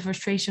 obviously, the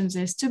frustrations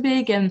is too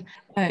big, and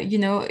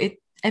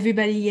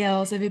everybody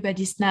yells,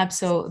 everybody snaps.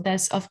 So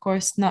that's of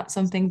course not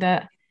something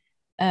that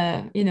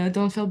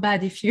don't feel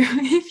bad if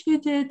you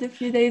did a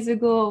few days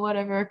ago or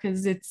whatever,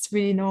 because it's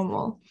really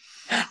normal.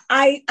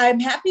 I'm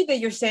happy that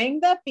you're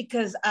saying that,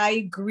 because I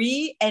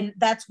agree, and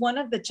that's one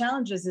of the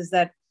challenges, is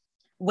that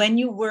when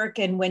you work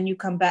and when you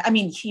come back, I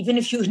mean, even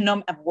if you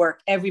work,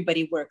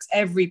 everybody works,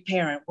 every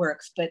parent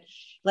works. But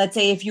let's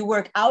say if you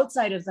work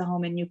outside of the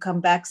home and you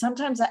come back,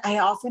 sometimes I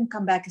often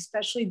come back,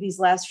 especially these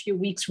last few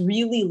weeks,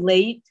 really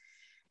late.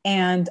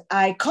 And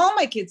I call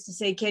my kids to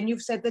say, can you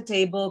set the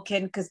table?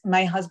 Because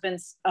my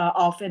husband's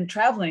often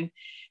traveling.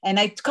 And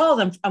I call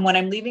them when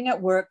I'm leaving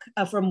at work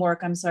from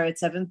work, I'm sorry, at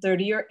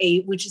 7:30 or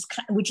 8,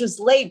 which is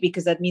late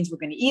because that means we're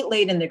going to eat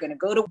late and they're going to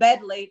go to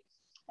bed late.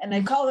 And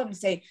I call them and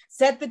say,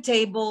 set the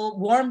table,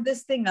 warm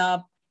this thing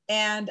up.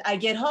 And I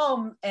get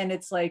home and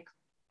it's like,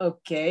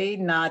 okay,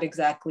 not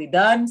exactly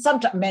done.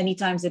 Sometimes, many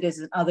times it is,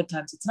 and other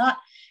times it's not.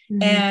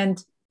 Mm-hmm.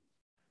 And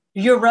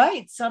you're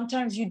right.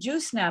 Sometimes you do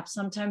snap.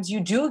 Sometimes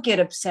you do get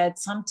upset.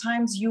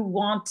 Sometimes you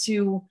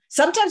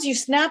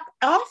snap.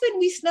 Often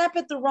we snap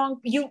at the wrong.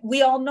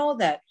 We all know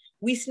that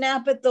we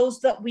snap at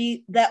those that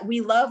we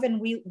love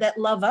and that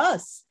love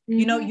us. Mm-hmm.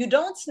 You know, you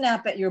don't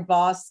snap at your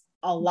boss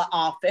a lot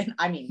often.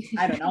 I mean,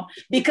 I don't know,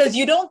 because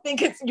you don't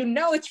think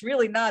it's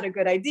really not a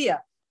good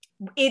idea.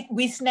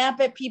 We snap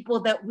at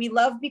people that we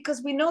love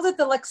because we know that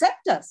they'll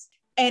accept us.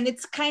 And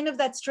it's kind of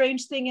that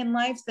strange thing in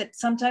life that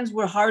sometimes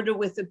we're harder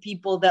with the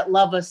people that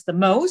love us the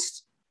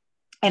most.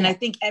 And I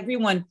think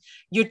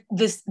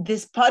this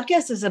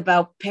podcast is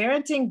about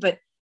parenting, but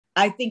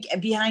I think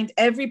behind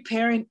every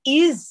parent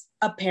is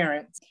a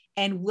parent.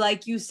 And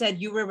like you said,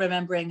 you were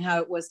remembering how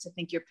it was to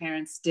think your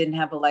parents didn't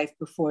have a life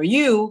before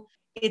you.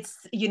 It's,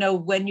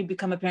 when you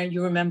become a parent,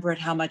 you remember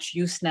how much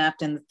you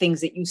snapped and the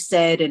things that you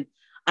said. And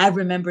I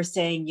remember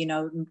saying,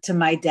 to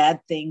my dad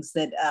things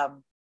that,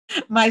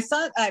 my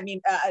son,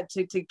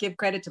 to give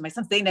credit to my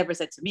sons, they never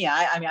said to me.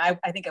 I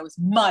think I was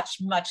much,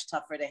 much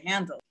tougher to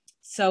handle.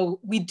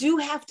 So we do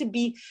have to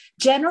be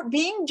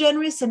being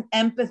generous and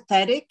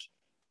empathetic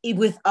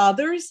with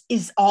others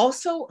is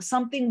also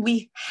something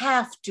we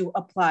have to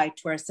apply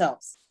to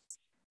ourselves.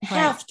 Right.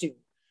 Have to.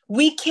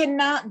 We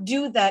cannot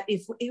do that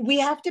if we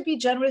have to be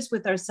generous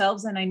with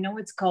ourselves. And I know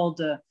it's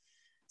called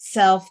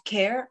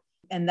self-care.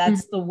 And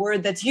that's the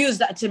word that's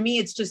used. To me,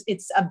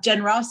 it's a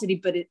generosity,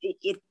 but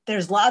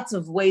there's lots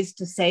of ways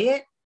to say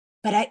it.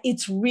 But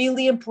it's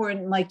really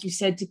important, like you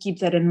said, to keep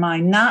that in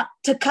mind, not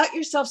to cut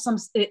yourself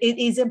it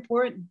is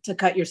important to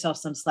cut yourself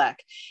some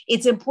slack.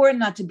 It's important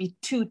not to be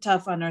too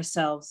tough on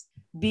ourselves,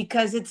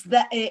 because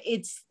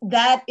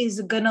that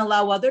is going to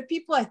allow other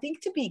people, I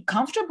think, to be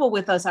comfortable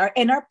with us, our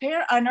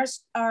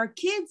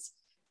kids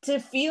to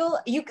feel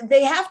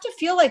they have to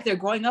feel like they're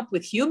growing up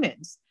with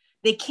humans.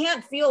 They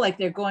can't feel like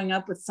they're growing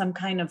up with some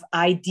kind of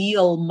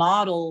ideal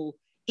model,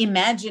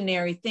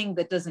 imaginary thing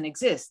that doesn't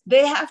exist.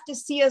 They have to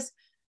see us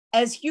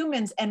as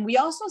humans. And we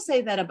also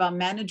say that about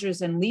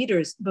managers and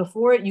leaders.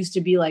 Before, it used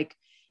to be like,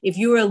 if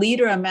you were a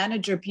leader, a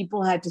manager,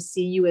 people had to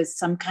see you as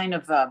some kind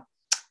of a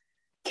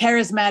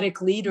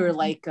charismatic leader,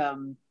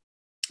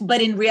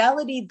 but in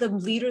reality, the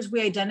leaders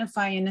we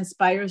identify and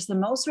inspire us the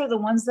most are the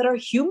ones that are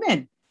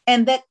human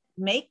and that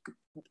make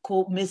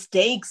quote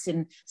mistakes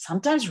and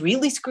sometimes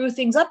really screw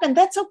things up, and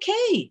that's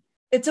okay.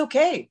 It's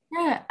okay.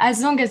 Yeah,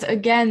 as long as,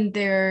 again,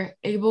 they're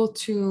able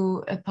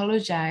to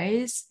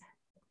apologize,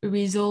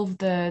 resolve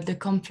the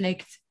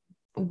conflict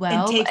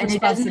well, and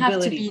it doesn't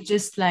have to be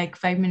just like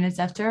 5 minutes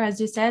after,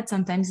 as you said.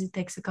 Sometimes it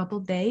takes a couple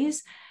of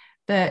days,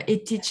 but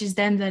it teaches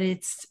them that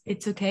it's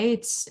okay,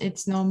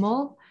 it's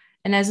normal.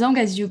 And as long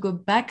as you go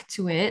back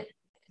to it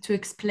to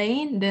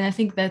explain, then I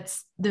think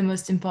that's the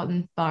most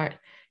important part.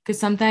 Because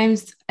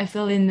sometimes I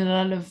feel in a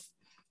lot of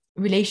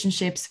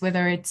relationships,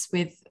 whether it's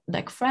with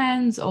like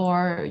friends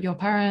or your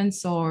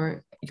parents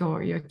or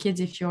your kids,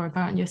 if you're a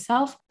parent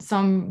yourself,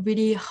 some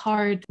really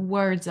hard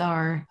words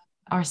are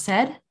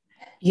said.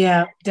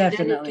 Yeah,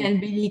 definitely. It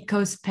can really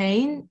cause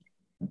pain,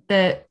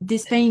 but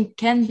this pain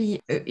can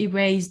be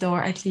erased,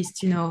 or at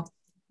least,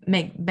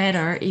 make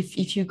better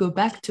if you go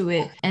back to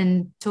it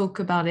and talk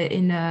about it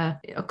in a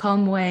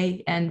calm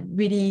way, and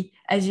really,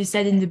 as you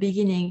said in the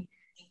beginning,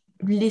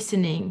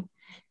 listening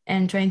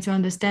and trying to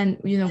understand,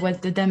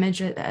 what the damage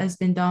has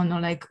been done,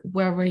 or like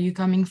where were you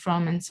coming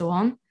from, and so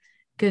on.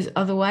 Because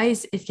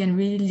otherwise it can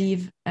really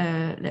leave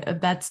a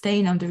bad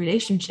stain on the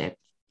relationship.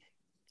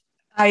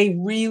 I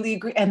really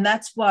agree. And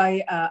that's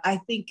why I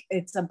think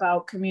it's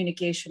about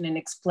communication and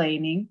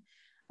explaining,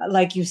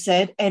 like you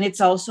said. And it's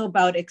also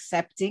about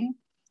accepting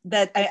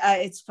that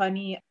it's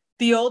funny.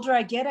 The older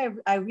I get,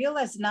 I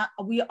realize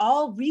we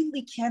all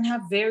really can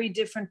have very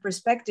different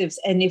perspectives.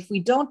 And if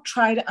we don't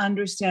try to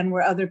understand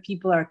where other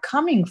people are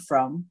coming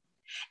from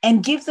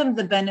and give them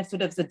the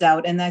benefit of the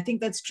doubt, and I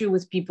think that's true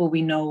with people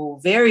we know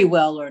very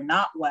well or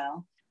not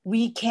well,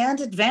 we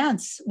can't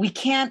advance. We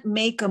can't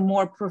make a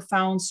more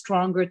profound,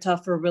 stronger,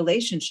 tougher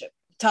relationship.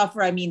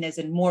 Tougher, I mean, as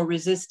in more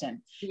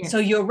resistant. Yes. So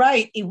you're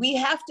right. We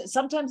have to,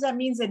 sometimes that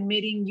means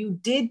admitting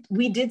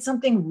we did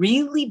something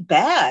really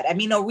bad. I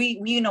mean,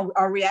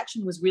 our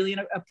reaction was really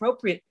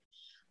inappropriate,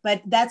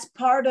 but that's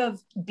part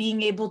of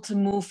being able to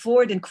move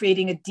forward and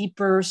creating a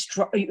deeper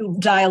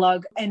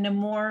dialogue and a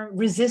more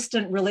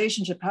resistant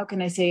relationship. How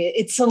can I say it?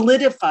 It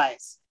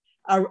solidifies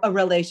a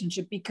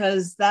relationship,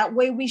 because that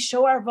way we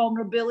show our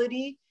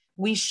vulnerability.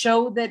 We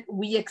show that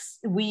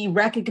we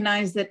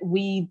recognize that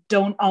we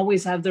don't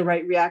always have the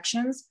right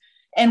reactions,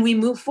 and we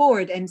move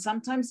forward. And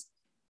sometimes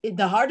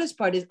the hardest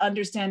part is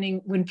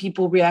understanding when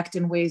people react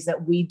in ways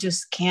that we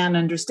just can't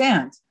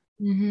understand.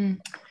 Mm-hmm.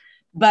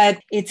 but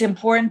it's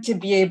important to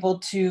be able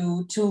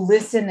to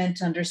listen and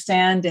to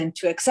understand and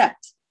to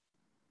accept.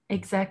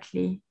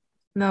 Exactly.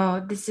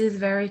 No, this is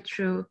very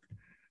true.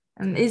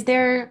 Is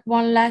there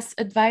one last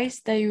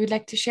advice that you would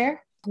like to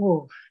share?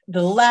 Oh,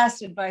 the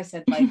last advice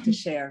I'd like to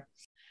share.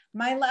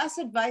 My last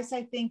advice,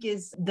 I think,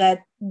 is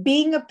that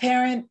being a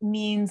parent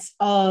means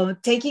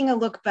taking a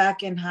look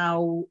back in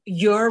how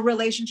your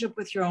relationship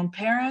with your own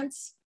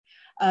parents,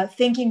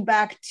 thinking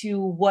back to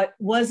what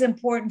was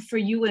important for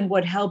you and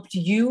what helped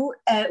you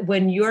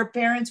when your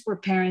parents were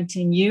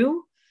parenting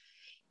you.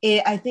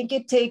 I think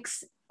it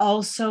takes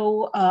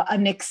also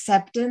an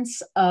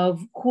acceptance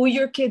of who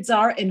your kids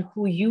are and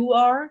who you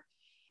are,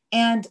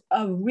 and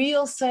a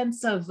real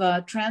sense of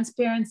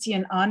transparency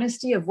and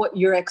honesty of what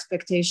your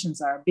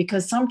expectations are.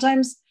 Because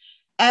sometimes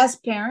as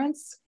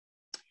parents,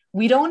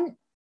 we don't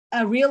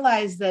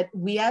realize that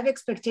we have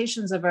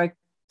expectations of our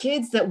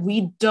kids that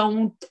we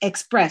don't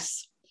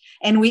express.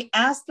 And we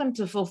ask them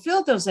to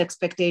fulfill those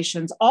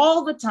expectations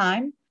all the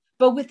time,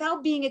 but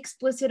without being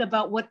explicit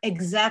about what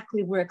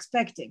exactly we're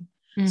expecting.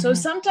 Mm-hmm. So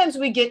sometimes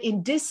we get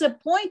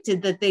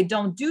disappointed that they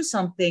don't do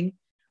something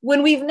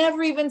when we've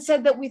never even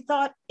said that we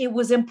thought it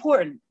was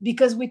important,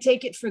 because we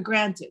take it for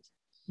granted.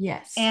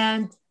 Yes.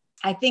 And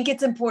I think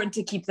it's important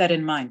to keep that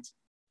in mind.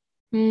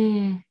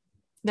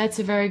 That's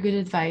a very good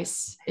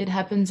advice. It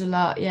happens a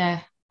lot,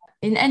 yeah.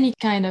 In any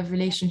kind of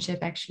relationship,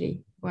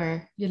 actually,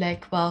 where you're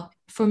like, well,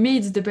 for me,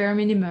 it's the bare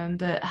minimum,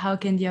 but how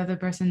can the other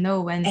person know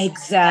when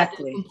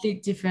exactly they have a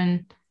complete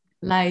different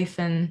life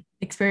and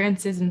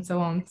experiences and so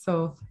on?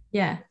 So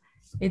yeah,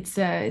 it's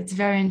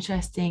very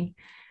interesting.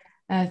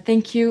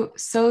 Thank you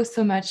so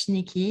much,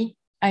 Niki.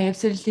 I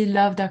absolutely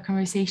loved our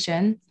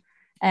conversation,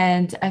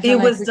 and I felt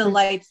it was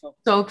delightful.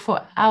 Talk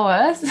for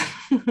hours,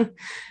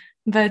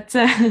 but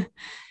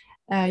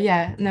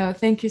yeah, no,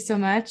 thank you so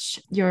much.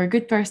 You're a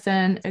good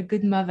person, a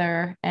good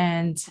mother,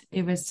 and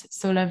it was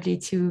so lovely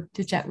to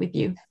chat with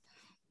you.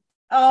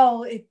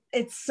 Oh,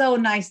 it's so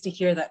nice to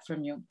hear that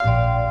from you.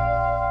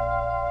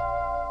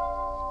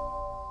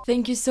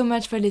 Thank you so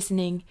much for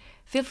listening.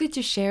 Feel free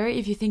to share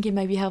if you think it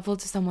might be helpful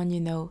to someone you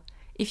know.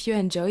 If you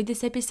enjoyed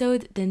this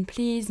episode, then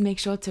please make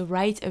sure to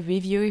write a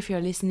review if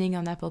you're listening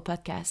on Apple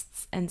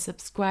Podcasts, and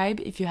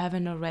subscribe if you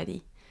haven't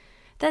already.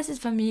 That's it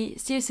for me.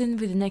 See you soon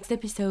with the next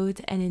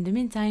episode, and in the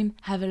meantime,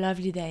 have a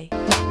lovely day.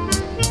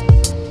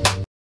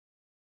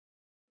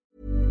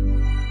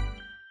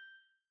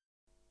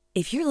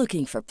 If you're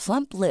looking for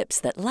plump lips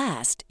that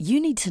last,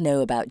 you need to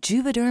know about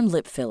Juvederm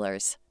lip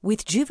fillers.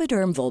 With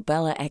Juvederm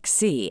Volbella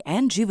XC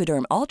and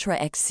Juvederm Ultra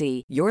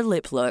XC, your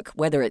lip look,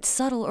 whether it's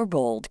subtle or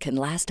bold, can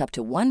last up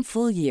to 1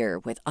 full year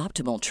with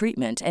optimal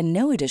treatment and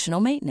no additional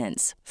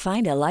maintenance.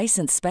 Find a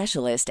licensed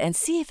specialist and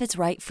see if it's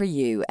right for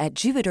you at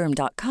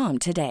Juvederm.com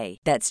today.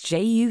 That's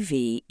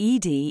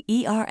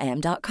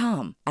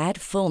JUVEDERM.com.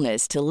 Add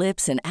fullness to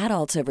lips in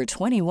adults over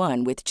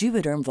 21 with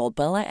Juvederm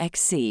Volbella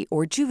XC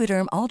or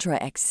Juvederm Ultra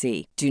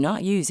XC. Do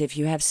not use if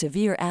you have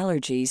severe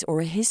allergies or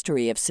a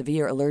history of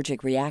severe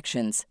allergic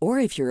reactions, or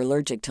if you're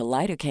allergic to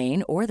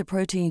lidocaine or the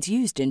proteins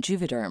used in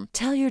Juvederm.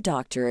 Tell your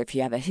doctor if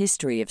you have a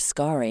history of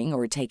scarring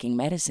or taking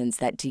medicines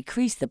that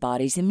decrease the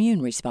body's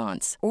immune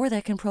response or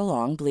that can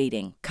prolong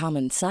bleeding.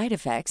 Common side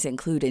effects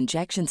include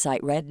injection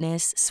site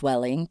redness,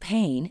 swelling,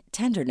 pain,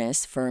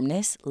 tenderness,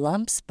 firmness,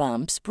 lumps,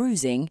 bumps,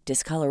 bruising,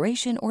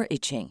 discoloration, or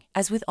itching.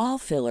 As with all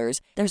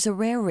fillers, there's a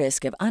rare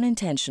risk of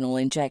unintentional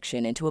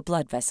injection into a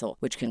blood vessel,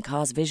 which can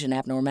cause vision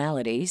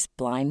abnormalities,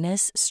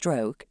 blindness,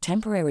 stroke,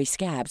 temporary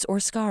scabs,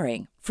 or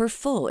scarring. For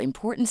full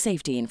important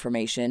safety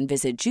information,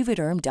 visit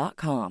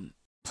Juvederm.com.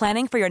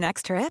 Planning for your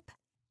next trip?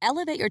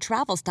 Elevate your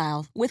travel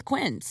style with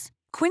Quince.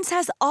 Quince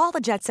has all the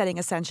jet-setting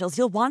essentials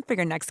you'll want for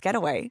your next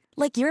getaway,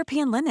 like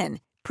European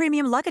linen,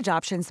 premium luggage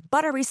options,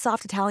 buttery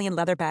soft Italian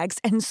leather bags,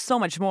 and so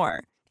much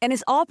more. And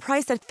is all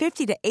priced at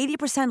 50 to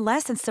 80%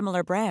 less than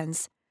similar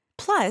brands.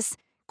 Plus,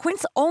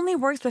 Quince only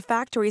works with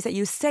factories that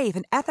use safe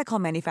and ethical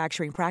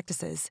manufacturing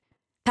practices.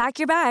 Pack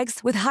your bags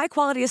with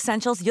high-quality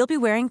essentials you'll be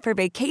wearing for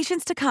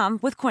vacations to come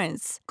with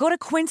Quince. Go to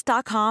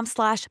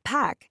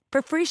quince.com/pack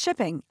for free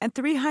shipping and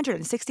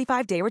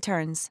 365-day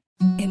returns.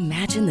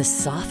 Imagine the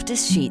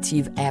softest sheets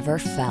you've ever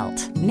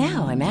felt.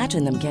 Now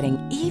imagine them getting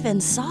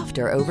even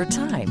softer over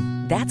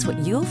time. That's what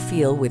you'll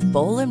feel with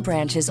Boll &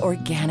 Branch's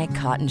organic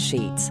cotton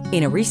sheets.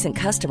 In a recent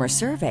customer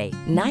survey,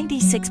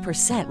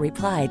 96%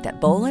 replied that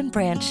Boll &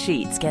 Branch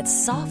sheets get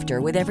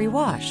softer with every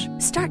wash.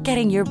 Start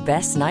getting your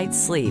best night's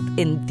sleep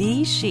in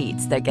these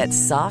sheets that get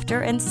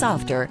softer and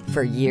softer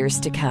for years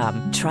to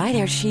come. Try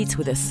their sheets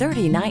with a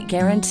 30-night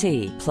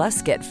guarantee.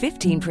 Plus, get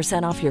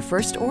 15% off your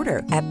first order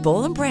at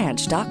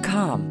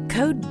bollandbranch.com.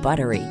 Code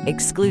BUTTERY.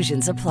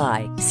 Exclusions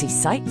apply. See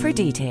site for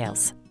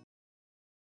details.